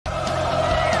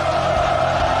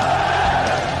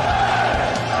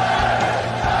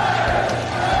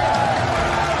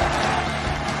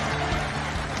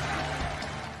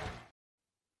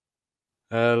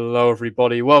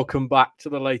everybody. Welcome back to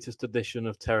the latest edition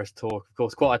of Terrace Talk. Of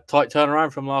course, quite a tight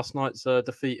turnaround from last night's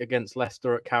defeat against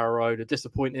Leicester at Carrow Road. A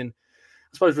disappointing,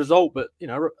 I suppose, result, but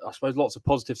I suppose lots of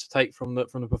positives to take from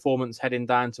the performance heading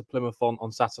down to Plymouth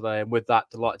on Saturday. And with that,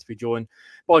 delighted to be joined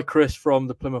by Chris from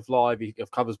the Plymouth Live. He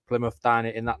covers Plymouth down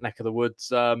in that neck of the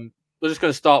woods. We're just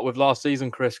going to start with last season,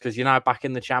 Chris, because you're now back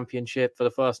in the Championship for the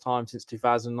first time since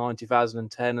 2009,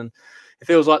 2010, and it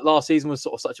feels like last season was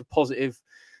sort of such a positive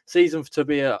season to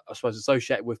be, I suppose,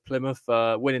 associated with Plymouth,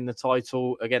 winning the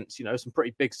title against, some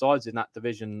pretty big sides in that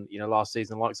division, last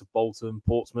season, the likes of Bolton,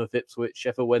 Portsmouth, Ipswich,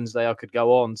 Sheffield Wednesday, I could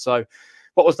go on. So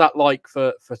what was that like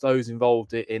for those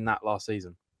involved in that last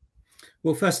season?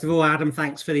 Well, first of all, Adam,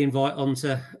 thanks for the invite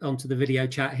onto the video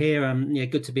chat here.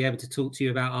 Good to be able to talk to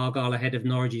you about Argyle ahead of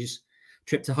Norwich's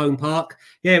trip to Home Park.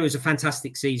 Yeah, it was a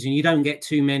fantastic season. You don't get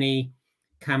too many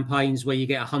campaigns where you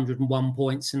get 101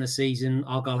 points in a season.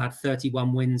 Argyle had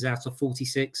 31 wins out of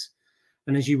 46.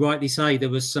 And as you rightly say, there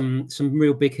was some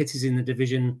real big hitters in the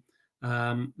division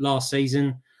last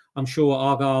season. I'm sure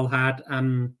Argyle had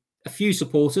a few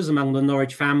supporters among the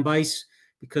Norwich fan base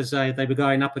because they were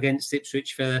going up against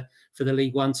Ipswich for the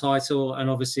League One title. And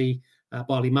obviously,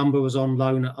 Bali Mumba was on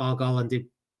loan at Argyle and did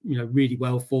really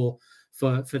well for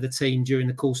the team during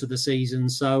the course of the season.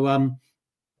 So,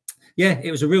 yeah,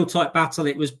 it was a real tight battle.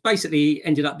 It was basically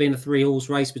ended up being a 3-horse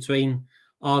race between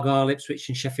Argyle, Ipswich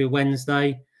and Sheffield Wednesday.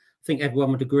 I think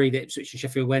everyone would agree that Ipswich and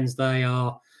Sheffield Wednesday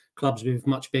are clubs with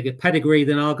much bigger pedigree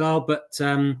than Argyle, but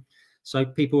so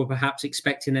people were perhaps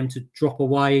expecting them to drop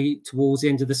away towards the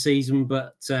end of the season,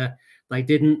 but they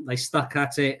didn't. They stuck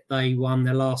at it. They won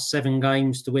their last 7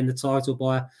 games to win the title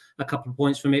by a couple of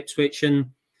points from Ipswich. And,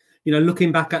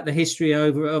 looking back at the history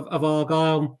of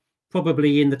Argyle,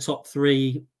 probably in the top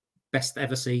 3 best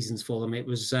ever seasons for them. It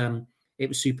was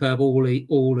superb,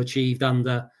 all achieved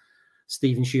under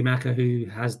Stephen Schumacher, who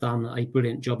has done a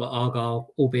brilliant job at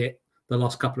Argyle, albeit the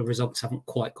last couple of results haven't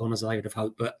quite gone as they would have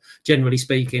hoped. But generally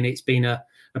speaking, it's been a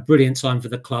brilliant time for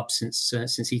the club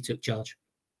since he took charge.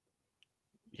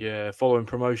 Yeah, following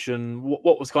promotion,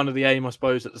 what was kind of the aim, I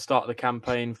suppose, at the start of the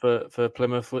campaign for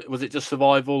Plymouth? Was it just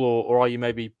survival, or are you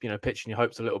maybe pitching your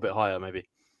hopes a little bit higher, maybe?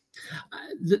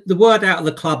 The word out of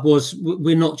the club was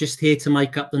we're not just here to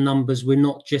make up the numbers. We're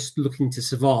not just looking to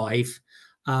survive.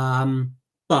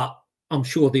 But I'm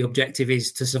sure the objective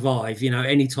is to survive.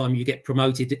 Anytime you get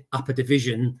promoted up a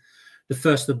division, the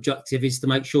first objective is to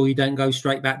make sure you don't go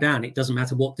straight back down. It doesn't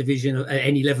matter what division or at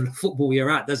any level of football you're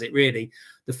at, does it really?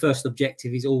 The first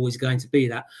objective is always going to be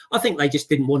that. I think they just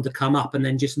didn't want to come up and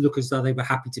then just look as though they were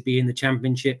happy to be in the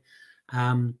Championship.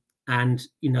 And,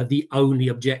 the only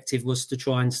objective was to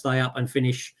try and stay up and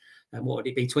finish, what would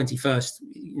it be,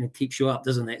 21st, keeps you up,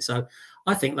 doesn't it? So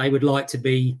I think they would like to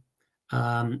be,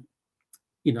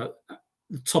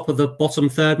 top of the bottom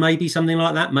third, maybe something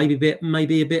like that, maybe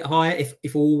a bit higher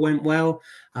if all went well.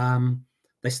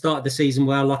 They started the season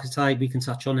well. Like I say, we can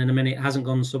touch on in a minute. It hasn't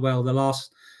gone so well the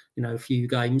last, few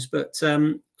games. But,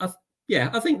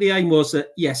 I think the aim was that,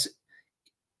 yes,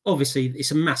 obviously,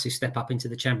 it's a massive step up into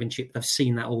the Championship. They've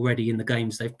seen that already in the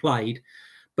games they've played.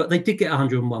 But they did get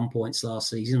 101 points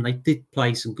last season. They did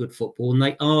play some good football, and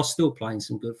they are still playing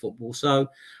some good football. So,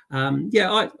 I'm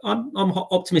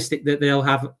optimistic that they'll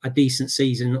have a decent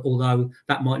season, although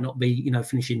that might not be,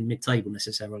 finishing mid-table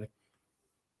necessarily.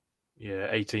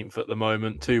 Yeah, 18th at the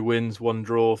moment, 2 wins, 1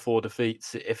 draw, 4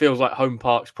 defeats. It feels like Home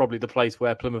Park's probably the place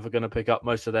where Plymouth are going to pick up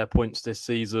most of their points this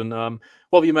season.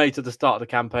 What have you made to the start of the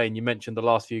campaign? You mentioned the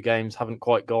last few games haven't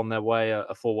quite gone their way. A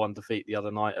 4-1 defeat the other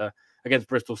night against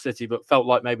Bristol City, but felt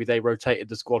like maybe they rotated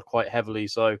the squad quite heavily.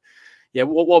 So, yeah,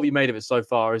 what have you made of it so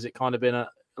far? Has it kind of been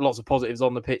lots of positives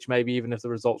on the pitch, maybe even if the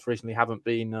results recently haven't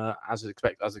been as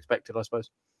expected, I suppose?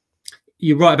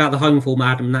 You're right about the home form,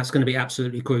 Adam. That's going to be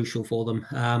absolutely crucial for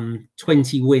them.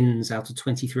 20 wins out of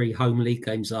 23 home league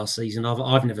games last season.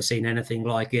 I've never seen anything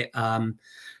like it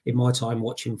in my time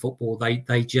watching football.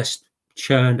 They just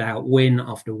churned out win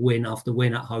after win after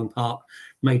win at Home Park,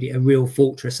 made it a real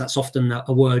fortress. That's often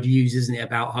a word used, isn't it,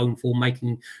 about home form,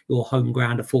 making your home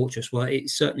ground a fortress. Well,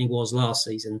 it certainly was last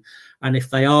season. And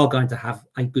if they are going to have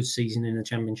a good season in the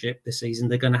Championship this season,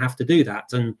 they're going to have to do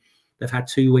that. And they've had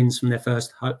 2 wins from their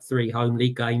first 3 home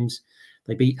league games.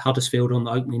 They beat Huddersfield on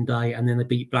the opening day, and then they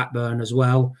beat Blackburn as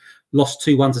well. Lost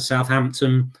 2-1 to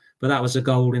Southampton, but that was a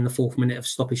goal in the 4th minute of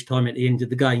stoppage time at the end of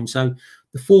the game. So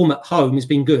the form at home has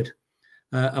been good.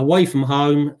 Away from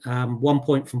home, 1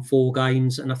 point from 4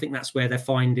 games, and I think that's where they're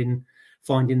finding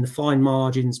the fine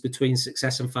margins between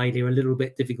success and failure a little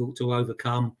bit difficult to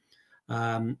overcome.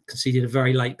 Conceded a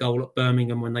very late goal at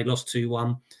Birmingham when they lost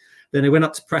 2-1. Then they went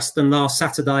up to Preston last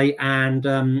Saturday, and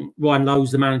Ryan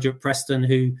Lowe's the manager at Preston,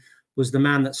 who was the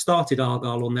man that started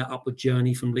Argyle on their upward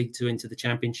journey from League Two into the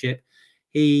Championship.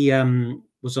 He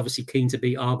was obviously keen to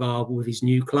beat Argyle with his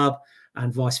new club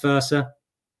and vice versa.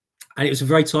 And it was a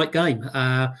very tight game.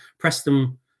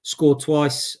 Preston scored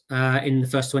twice in the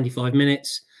first 25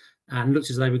 minutes and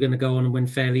looked as though they were going to go on and win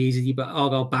fairly easily. But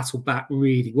Argyle battled back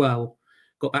really well,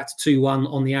 got back to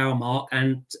 2-1 on the hour mark.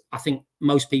 And I think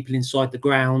most people inside the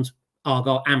ground,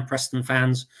 Argyle and Preston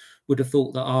fans, would have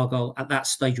thought that Argyle at that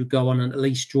stage would go on and at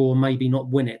least draw, maybe not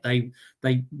win it.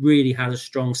 They really had a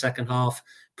strong second half,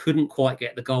 couldn't quite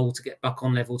get the goal to get back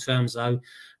on level terms though.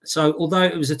 So although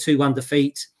it was a 2-1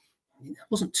 defeat, I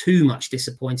wasn't too much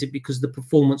disappointed because the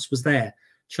performance was there.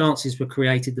 Chances were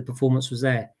created, the performance was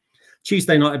there.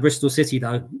 Tuesday night at Bristol City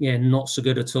though, yeah, not so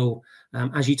good at all.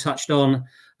 As you touched on,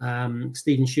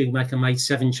 Stephen Shoemaker made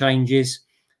 7 changes.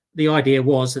 The idea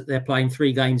was that they're playing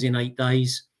 3 games in 8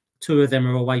 days. 2 of them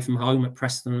are away from home at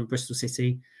Preston and Bristol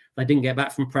City. They didn't get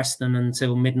back from Preston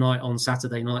until midnight on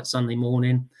Saturday night, Sunday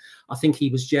morning. I think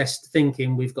he was just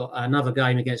thinking we've got another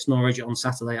game against Norwich on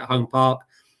Saturday at Home Park,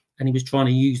 and he was trying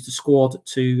to use the squad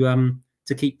to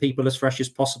keep people as fresh as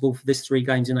possible for this 3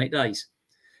 games in 8 days.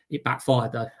 It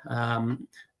backfired though.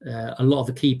 A lot of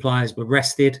the key players were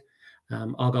rested.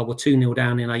 Argyle were 2-0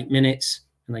 down in 8 minutes,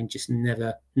 and they just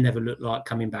never looked like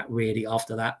coming back really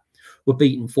after that. Were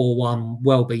beaten 4-1,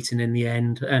 well beaten in the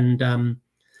end, and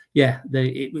yeah,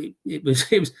 it was.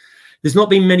 There's not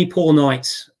been many poor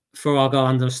nights for Argyle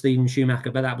under Stephen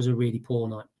Shoemaker, but that was a really poor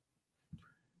night.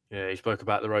 Yeah, he spoke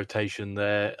about the rotation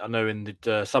there. I know in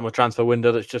the summer transfer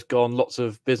window that's just gone, lots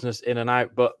of business in and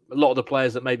out, but a lot of the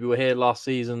players that maybe were here last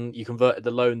season, you converted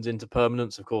the loans into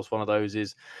permanence. Of course, one of those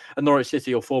is a Norwich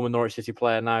City or former Norwich City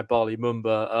player now, Bali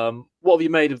Mumba. What have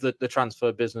you made of the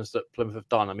transfer business that Plymouth have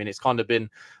done? I mean, it's kind of been,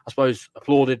 I suppose,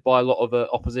 applauded by a lot of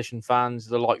opposition fans,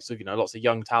 the likes of, lots of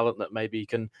young talent that maybe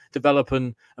can develop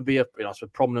and be a,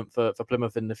 prominent for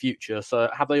Plymouth in the future. So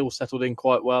have they all settled in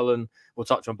quite well? And we'll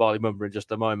touch on Bali Mumba in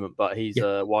just a moment, but he's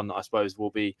one that I suppose will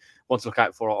be one to look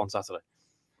out for on Saturday.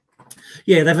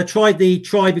 Yeah, they've tried the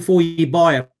try before you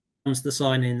buy it. Comes to the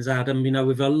signings, Adam,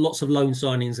 with lots of loan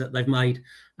signings that they've made,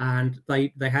 and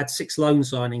they had 6 loan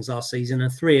signings last season,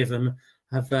 and 3 of them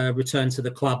have returned to the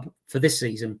club for this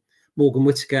season. Morgan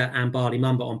Whittaker and Bali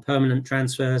Mumba on permanent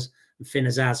transfers, and Finn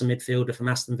Azaz, a midfielder from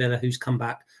Aston Villa, who's come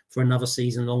back for another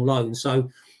season on loan. So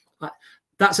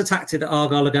that's a tactic that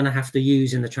Argyle are going to have to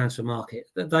use in the transfer market.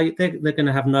 They're going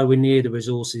to have nowhere near the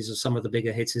resources of some of the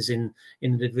bigger hitters in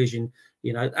the division.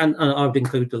 And I would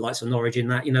include the likes of Norwich in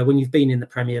that. When you've been in the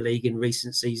Premier League in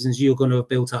recent seasons, you're going to have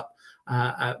built up,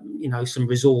 some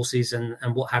resources and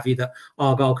what have you that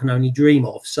Argyle can only dream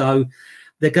of. So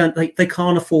they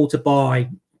can't afford to buy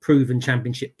proven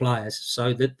Championship players.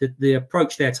 So the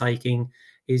approach they're taking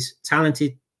is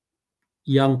talented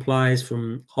young players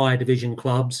from higher division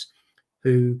clubs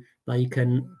who they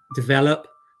can develop,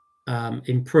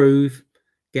 improve,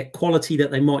 get quality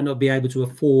that they might not be able to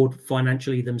afford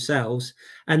financially themselves.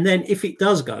 And then if it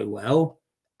does go well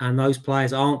and those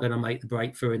players aren't going to make the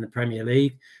breakthrough in the Premier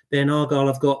League, then Argyle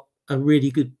have got a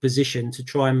really good position to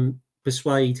try and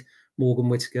persuade Morgan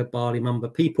Whittaker, Bali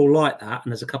Mumba, people like that.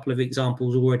 And there's a couple of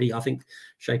examples already, I think,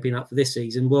 shaping up for this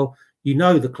season. Well,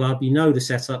 the club, the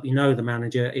setup, the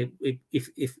manager.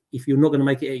 If you're not going to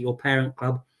make it at your parent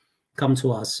club, come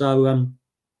to us. So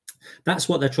that's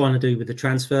what they're trying to do with the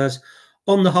transfers.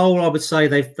 On the whole, I would say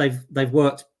they've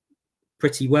worked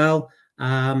pretty well.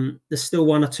 There's still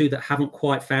 1 or 2 that haven't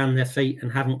quite found their feet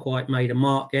and haven't quite made a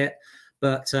mark yet.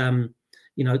 But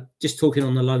just talking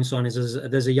on the loan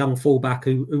signings, there's a young fullback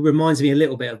who reminds me a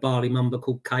little bit of Bali Mumba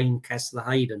called Kane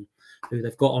Kessler-Hayden, who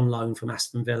they've got on loan from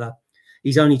Aston Villa.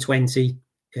 He's only 20.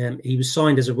 He was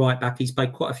signed as a right back. He's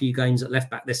played quite a few games at left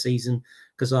back this season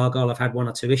because Argyle have had 1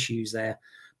 or 2 issues there.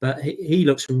 But he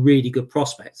looks a really good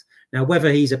prospect. Now,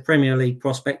 whether he's a Premier League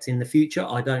prospect in the future,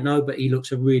 I don't know, but he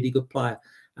looks a really good player.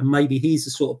 And maybe he's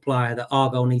the sort of player that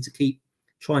Argyle need to keep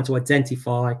trying to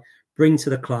identify, bring to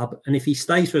the club. And if he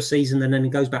stays for a season and then he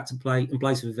goes back to play and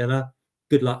plays for Villa,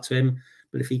 good luck to him.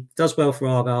 But if he does well for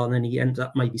Argyle and then he ends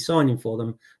up maybe signing for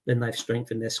them, then they've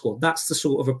strengthened their squad. That's the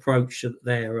sort of approach that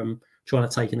they're trying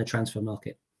to take in the transfer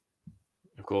market.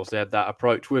 Of course, they had that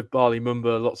approach with Bali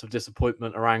Mumba. Lots of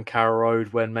disappointment around Carrow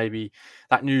Road when maybe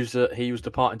that news that he was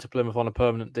departing to Plymouth on a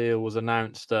permanent deal was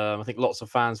announced. I think lots of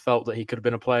fans felt that he could have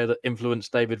been a player that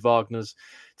influenced David Wagner's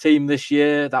team this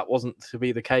year. That wasn't to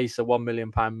be the case. A £1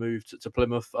 million move to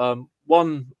Plymouth.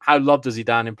 How loved is he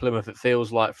down in Plymouth? It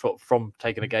feels like from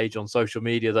taking a gauge on social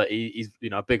media that he's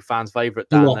a big fan's favourite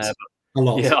down there. But a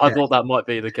lot. Yeah, I thought that might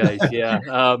be the case.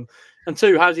 Yeah. And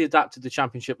two, how's he adapted to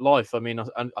Championship life? I mean, I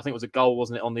think it was a goal,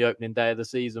 wasn't it, on the opening day of the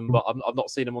season? But I've not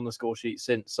seen him on the score sheet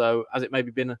since. So has it maybe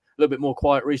been a little bit more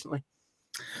quiet recently?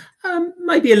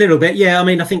 Maybe a little bit, yeah. I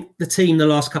mean, I think the team the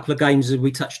last couple of games that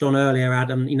we touched on earlier,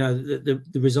 Adam, you know, the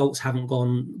results haven't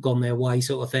gone their way,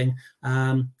 sort of thing.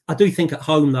 I do think at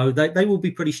home though, they will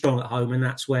be pretty strong at home, and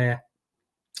that's where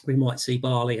we might see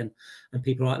Bali and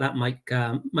people like that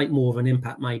make more of an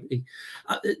impact, maybe.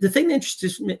 The thing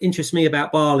that interests me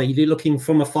about Bali, you're looking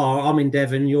from afar. I'm in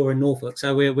Devon, you're in Norfolk,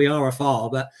 so we are afar,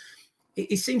 but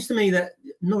it seems to me that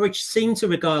Norwich seem to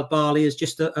regard Bali as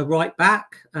just a right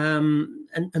back and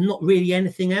not really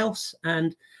anything else.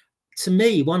 And to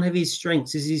me, one of his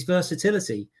strengths is his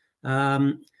versatility.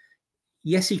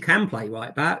 Yes, he can play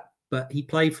right back, but he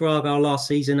played for Argyle last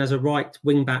season as a right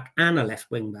wing back and a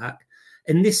left wing back.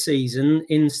 And this season,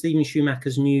 in Stephen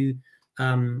Schumacher's new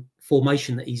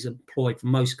formation that he's employed for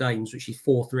most games, which is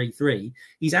 4-3-3,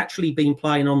 he's actually been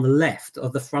playing on the left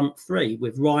of the front three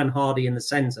with Ryan Hardy in the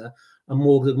centre and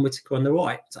Morgan Whittaker on the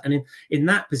right. And in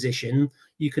that position,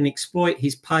 you can exploit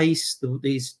his pace,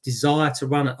 his desire to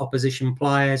run at opposition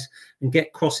players and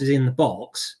get crosses in the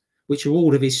box, which are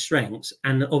all of his strengths.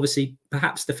 And obviously,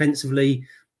 perhaps defensively,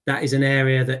 that is an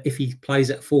area that if he plays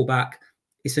at fullback,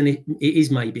 it is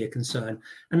maybe a concern.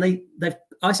 And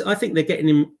I think they're getting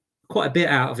him quite a bit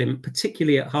out of him,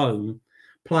 particularly at home,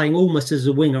 playing almost as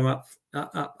a winger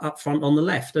up front on the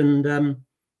left. And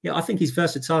yeah, I think his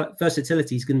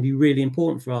versatility is going to be really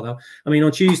important for Argyle. I mean,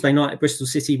 on Tuesday night at Bristol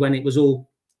City, when it was all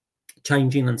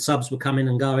changing and subs were coming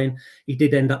and going, he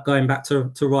did end up going back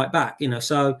to right back, you know.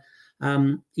 So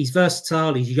he's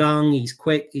versatile, he's young, he's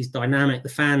quick, he's dynamic. The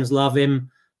fans love him.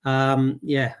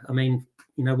 Yeah, I mean,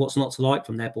 you know, what's not to like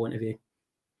from their point of view?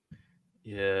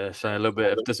 Yeah, so a little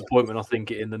bit of disappointment, I think,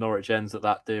 in the Norwich ends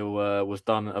that deal was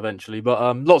done eventually.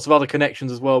 But lots of other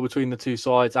connections as well between the two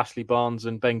sides. Ashley Barnes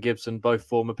and Ben Gibson, both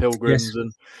former Pilgrims. Yes. And,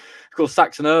 of course,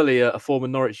 Saxon Early, a former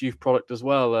Norwich youth product as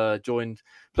well, joined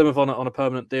Plymouth on a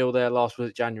permanent deal there last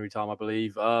January time, I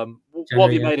believe. What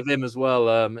have you made of him as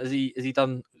well? Has he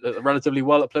done relatively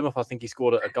well at Plymouth? I think he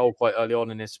scored a goal quite early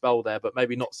on in his spell there, but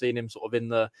maybe not seeing him sort of in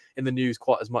the news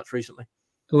quite as much recently.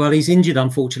 Well, he's injured,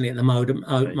 unfortunately, at the moment,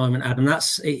 Adam.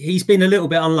 He's been a little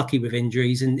bit unlucky with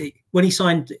injuries. And when he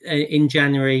signed in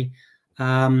January,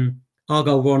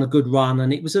 Argyle were on a good run,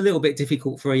 and it was a little bit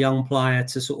difficult for a young player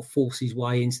to sort of force his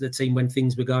way into the team when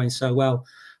things were going so well.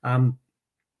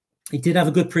 He did have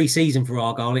a good pre-season for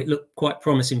Argyle. It looked quite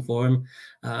promising for him.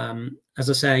 As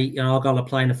I say, you know, Argyle are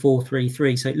playing a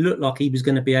 4-3-3, so it looked like he was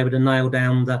going to be able to nail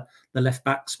down the left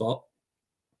back spot.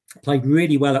 Played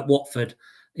really well at Watford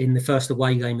in the first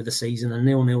away game of the season, a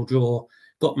 0-0 draw,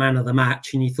 got man of the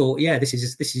match, and you thought, yeah, this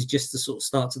is just the sort of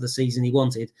start to the season he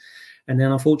wanted. And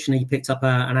then unfortunately he picked up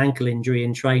an ankle injury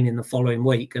in training the following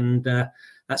week, and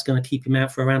that's going to keep him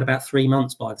out for around about 3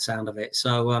 months by the sound of it.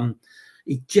 So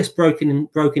he just broken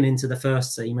into the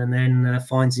first team, and then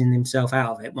finding himself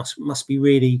out of it must be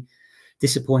really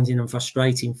disappointing and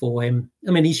frustrating for him.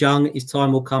 I mean, he's young, his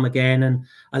time will come again, and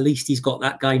at least he's got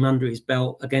that game under his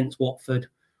belt against Watford,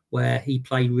 where he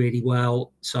played really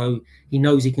well. So he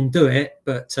knows he can do it.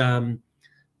 But,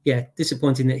 yeah,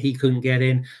 disappointing that he couldn't get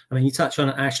in. I mean, you touch on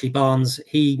Ashley Barnes.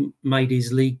 He made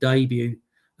his league debut,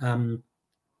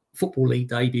 Football League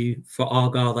debut for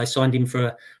Argyle. They signed him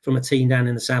from a team down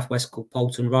in the southwest called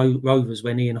Bolton Rovers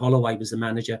when Ian Holloway was the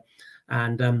manager.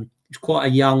 And he was quite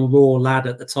a young, raw lad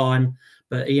at the time.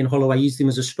 But Ian Holloway used him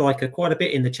as a striker quite a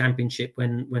bit in the Championship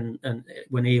when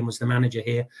Ian was the manager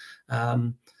here.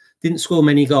 Didn't score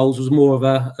many goals, was more of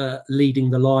a leading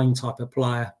the line type of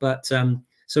player. But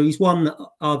so he's one that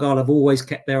Argyle have always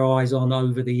kept their eyes on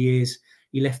over the years.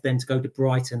 He left then to go to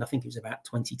Brighton. I think it was about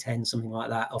 2010, something like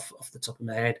that, off the top of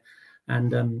my head.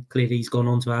 And clearly he's gone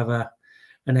on to have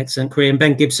an excellent career. And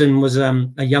Ben Gibson was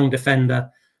a young defender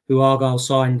who Argyle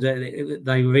signed.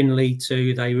 They were in League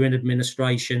Two. They were in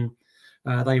administration.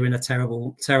 They were in a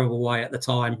terrible way at the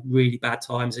time, really bad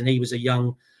times. And he was a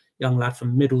young lad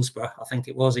from Middlesbrough, I think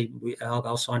it was.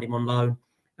 Argyle signed him on loan,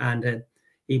 and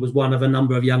he was one of a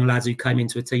number of young lads who came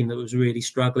into a team that was really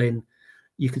struggling.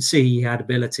 You could see he had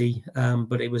ability,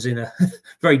 but it was in a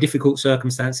very difficult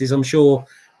circumstances. I'm sure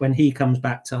when he comes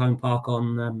back to Home Park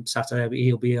on Saturday,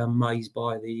 he'll be amazed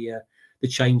by the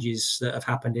changes that have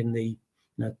happened in the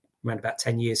around about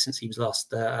 10 years since he was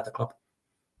last at the club.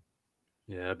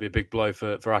 Yeah, it'd be a big blow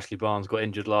for Ashley Barnes. Got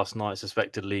injured last night,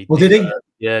 suspectedly. Well, did he?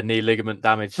 Yeah, knee ligament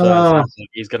damage. So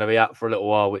he's going to be out for a little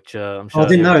while, which I'm sure. I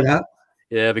didn't know that.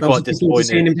 Yeah, it'd be quite disappointing.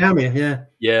 Seeing him down here.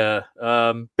 Yeah.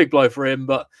 Yeah, big blow for him.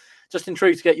 But just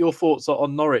intrigued to get your thoughts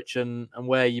on Norwich and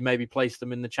where you maybe place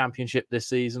them in the Championship this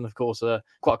season. Of course,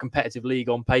 quite a competitive league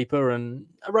on paper and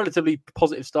a relatively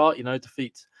positive start. You know,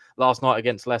 defeat last night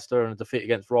against Leicester and a defeat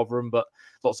against Rotherham, but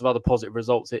lots of other positive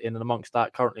results in and amongst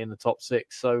that, currently in the top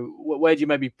 6. So where do you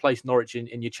maybe place Norwich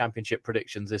in your Championship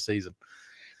predictions this season?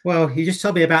 Well, you just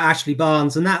told me about Ashley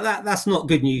Barnes, and that's not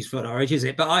good news for Norwich, is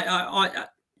it? But I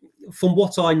from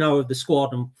what I know of the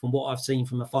squad and from what I've seen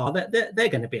from afar, they're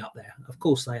going to be up there. Of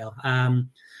course they are.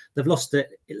 They've lost at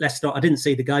Leicester. I didn't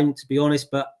see the game, to be honest,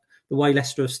 but the way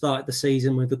Leicester have started the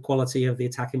season with the quality of the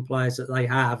attacking players that they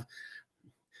have,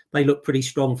 they look pretty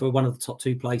strong for one of the top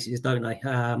 2 places, don't they?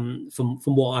 From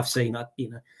what I've seen,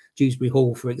 Dewsbury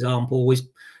Hall, for example, is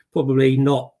probably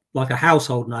not like a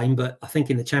household name, but I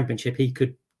think in the Championship he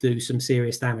could do some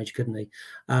serious damage, couldn't he?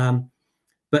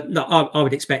 But no, I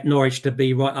would expect Norwich to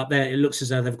be right up there. It looks as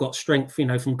though they've got strength,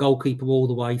 from goalkeeper all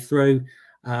the way through.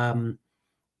 Home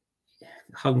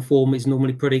form is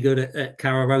normally pretty good at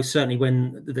Carrow Road, certainly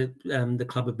when the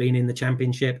club have been in the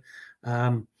Championship.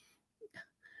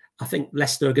 I think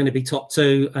Leicester are going to be top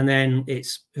 2, and then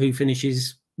it's who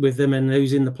finishes with them and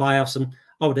who's in the playoffs. And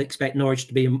I would expect Norwich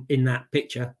to be in that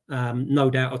picture, no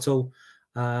doubt at all.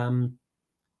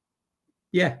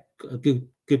 Yeah, a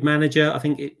good manager. I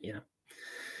think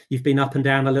you've been up and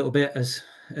down a little bit, as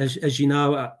you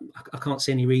know. I can't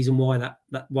see any reason why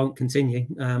that won't continue.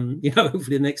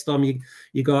 Hopefully the next time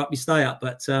you go up, you stay up.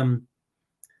 But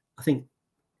I think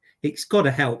it's got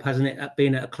to help, hasn't it, at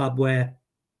being at a club where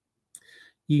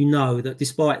you know that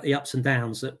despite the ups and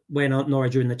downs, that when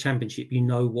Norwich are in the Championship, you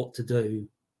know what to do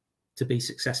to be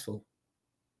successful.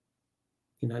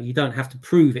 You don't have to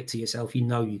prove it to yourself. You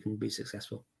know you can be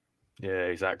successful. Yeah,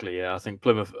 exactly. Yeah, I think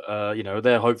Plymouth,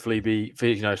 they'll hopefully be,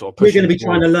 sort of. We're going to be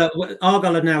trying to learn.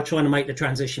 Argyle are now trying to make the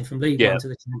transition from League One to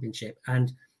the Championship,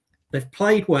 and they've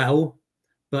played well.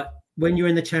 But when you're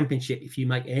in the Championship, if you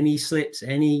make any slips,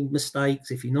 any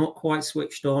mistakes, if you're not quite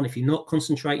switched on, if you're not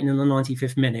concentrating in the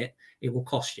 95th minute, it will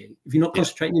cost you. If you're not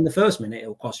concentrating in the first minute, it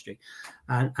will cost you.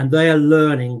 And they are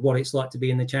learning what it's like to be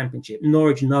in the Championship.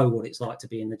 Norwich know what it's like to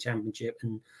be in the Championship,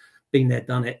 and been there,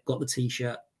 done it, got the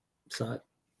T-shirt. So.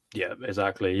 Yeah,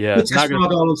 exactly. Yeah. Good test for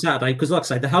Argyle on Saturday, because like I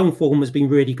say, the home form has been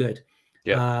really good.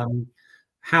 Yeah.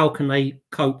 How can they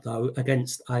cope, though,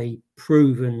 against a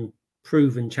proven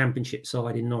Championship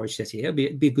side in Norwich City? It'll be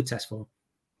a good test for them.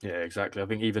 Yeah, exactly. I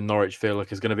think even Norwich feel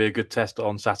like it's going to be a good test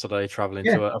on Saturday, travelling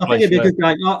to a I place. think it'll be a good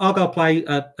game. Argyle play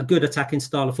a good attacking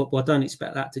style of football. I don't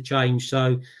expect that to change.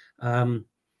 So, I'm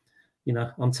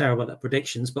terrible at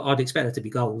predictions, but I'd expect there to be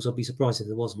goals. I'd be surprised if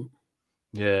there wasn't.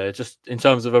 Yeah, just in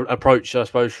terms of approach, I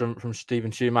suppose, from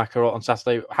Stephen Schumacher on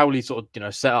Saturday, how will he sort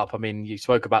of, set up? I mean, you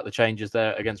spoke about the changes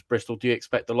there against Bristol. Do you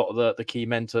expect a lot of the key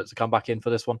men to come back in for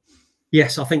this one?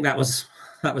 Yes, I think that was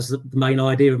the main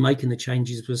idea of making the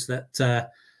changes, was that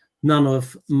none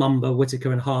of Mumba,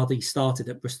 Whittaker and Harvey started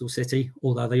at Bristol City,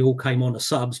 although they all came on as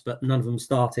subs, but none of them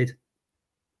started.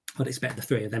 I'd expect the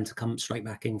 3 of them to come straight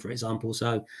back in, for example.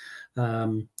 So,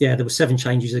 there were 7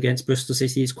 changes against Bristol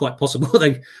City. It's quite possible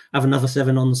they have another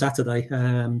 7 on Saturday.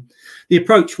 The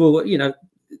approach will,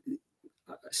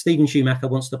 Stephen Schumacher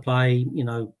wants to play,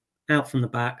 out from the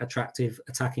back, attractive,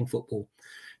 attacking football.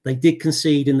 They did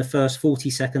concede in the first 40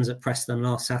 seconds at Preston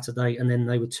last Saturday, and then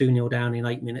they were 2-0 down in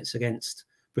 8 minutes against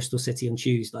Bristol City on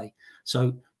Tuesday.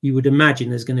 So you would imagine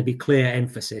there's going to be clear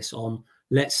emphasis on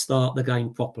let's start the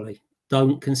game properly.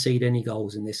 Don't concede any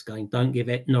goals in this game. Don't give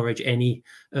Norwich any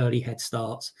early head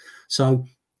starts. So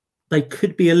they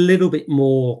could be a little bit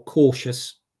more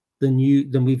cautious than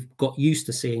we've got used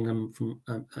to seeing them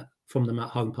from them at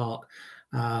Home Park.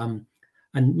 And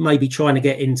maybe trying to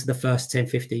get into the first 10,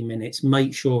 15 minutes,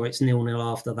 make sure it's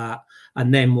 0-0 after that,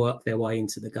 and then work their way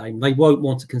into the game. They won't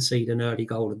want to concede an early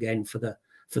goal again for the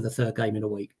 3rd game in a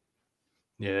week.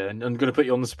 Yeah, and I'm going to put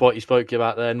you on the spot. You spoke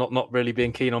about there, not really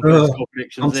being keen on putting score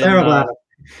predictions. I'm terrible at it.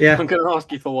 Yeah, I'm going to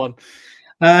ask you for one.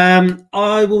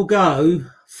 I will go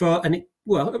for an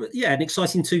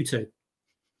exciting 2-2.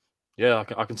 Yeah,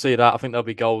 I can see that. I think there'll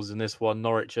be goals in this one.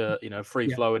 Norwich are, free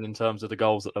flowing in terms of the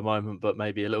goals at the moment, but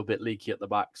maybe a little bit leaky at the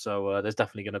back. So there's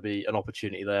definitely going to be an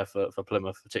opportunity there for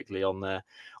Plymouth, particularly on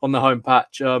the home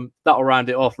patch. That'll round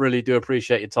it off. Really do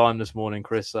appreciate your time this morning,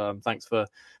 Chris. Thanks for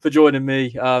joining me.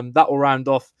 That will round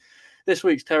off this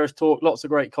week's Terrace Talk. Lots of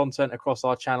great content across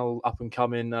our channel up and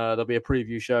coming. There'll be a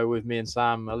preview show with me and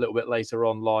Sam a little bit later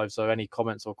on live. So any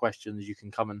comments or questions, you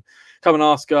can come and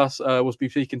ask us. We'll be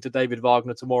speaking to David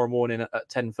Wagner tomorrow morning at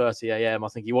 10:30 a.m. I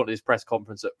think he wanted his press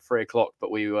conference at 3 o'clock,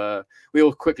 but we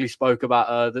all quickly spoke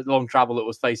about the long travel that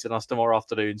was facing us tomorrow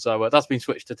afternoon. So that's been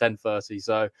switched to 10:30.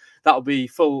 So that'll be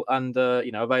full and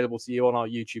available to you on our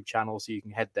YouTube channel, so you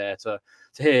can head there to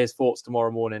hear his thoughts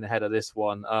tomorrow morning ahead of this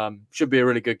one. Should be a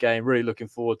really good game. Really looking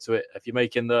forward to it. If you're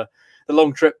making the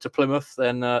long trip to Plymouth,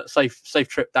 then safe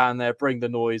trip down there. Bring the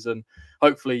noise, and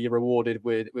hopefully you're rewarded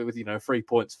with 3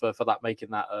 points for that, making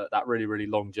that really, really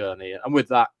long journey. And with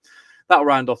that, that'll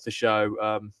round off the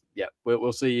show.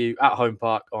 We'll see you at Home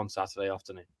Park on Saturday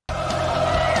afternoon.